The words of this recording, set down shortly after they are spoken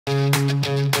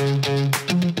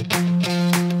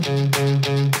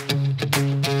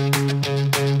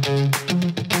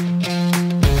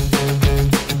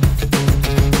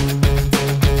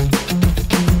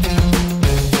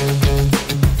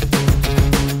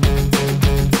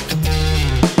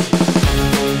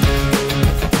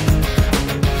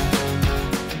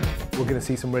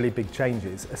see some really big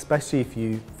changes, especially if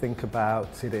you think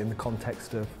about it in the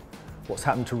context of what's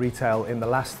happened to retail in the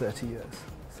last 30 years.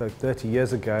 So 30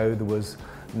 years ago, there was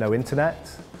no internet.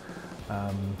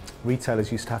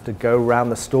 Retailers used to have to go around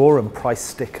the store and price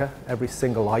sticker every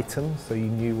single item so you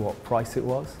knew what price it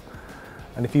was.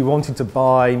 And if you wanted to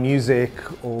buy music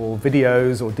or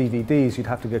videos or DVDs, you'd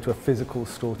have to go to a physical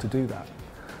store to do that.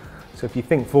 So if you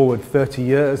think forward 30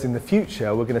 years in the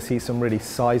future, we're going to see some really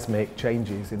seismic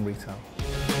changes in retail.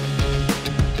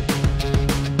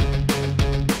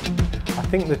 I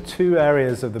think the two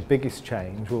areas of the biggest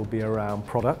change will be around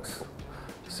products,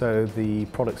 so the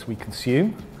products we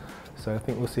consume. So I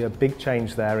think we'll see a big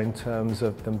change there in terms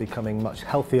of them becoming much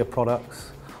healthier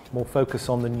products, more focus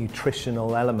on the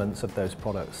nutritional elements of those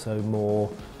products, so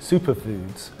more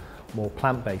superfoods, more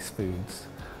plant-based foods,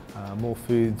 more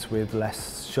foods with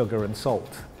less sugar and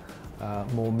salt,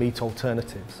 more meat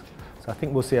alternatives. So I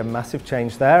think we'll see a massive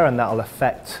change there, and that'll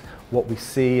affect what we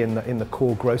see in the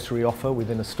core grocery offer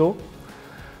within a store.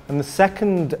 And the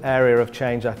second area of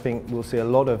change I think we'll see a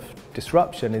lot of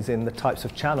disruption is in the types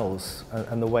of channels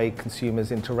and the way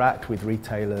consumers interact with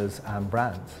retailers and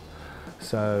brands.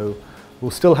 So we'll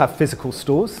still have physical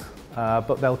stores,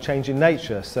 but they'll change in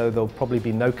nature. So there'll probably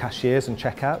be no cashiers and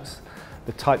checkouts.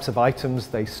 The types of items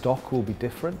they stock will be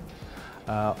different.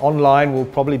 Online will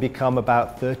probably become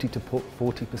about 30 to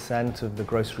 40% of the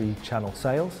grocery channel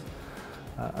sales.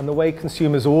 And the way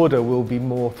consumers order will be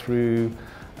more through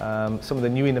some of the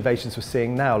new innovations we're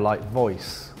seeing now, like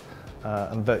voice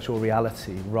and virtual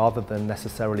reality, rather than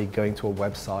necessarily going to a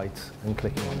website and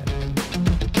clicking on it.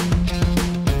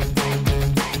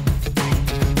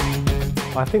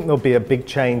 I think there'll be a big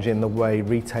change in the way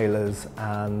retailers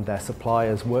and their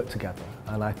suppliers work together.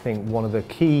 And I think one of the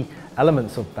key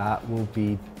elements of that will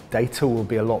be data will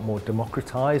be a lot more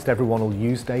democratized. Everyone will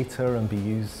use data and be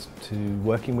used to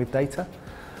working with data.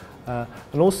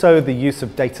 And also the use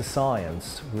of data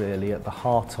science really at the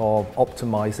heart of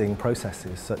optimizing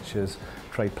processes such as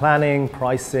trade planning,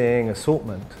 pricing,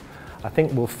 assortment. I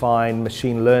think we'll find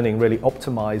machine learning really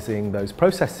optimizing those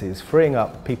processes, freeing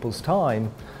up people's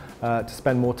time to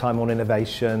spend more time on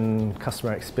innovation,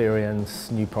 customer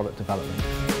experience, new product development.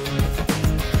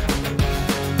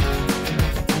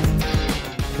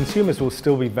 Consumers will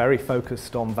still be very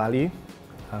focused on value,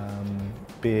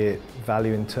 be it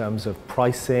value in terms of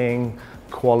pricing,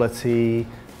 quality,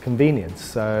 convenience.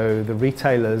 So the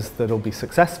retailers that will be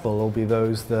successful will be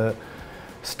those that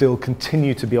still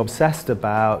continue to be obsessed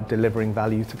about delivering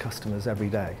value to customers every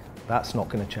day. That's not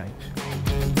going to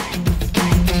change.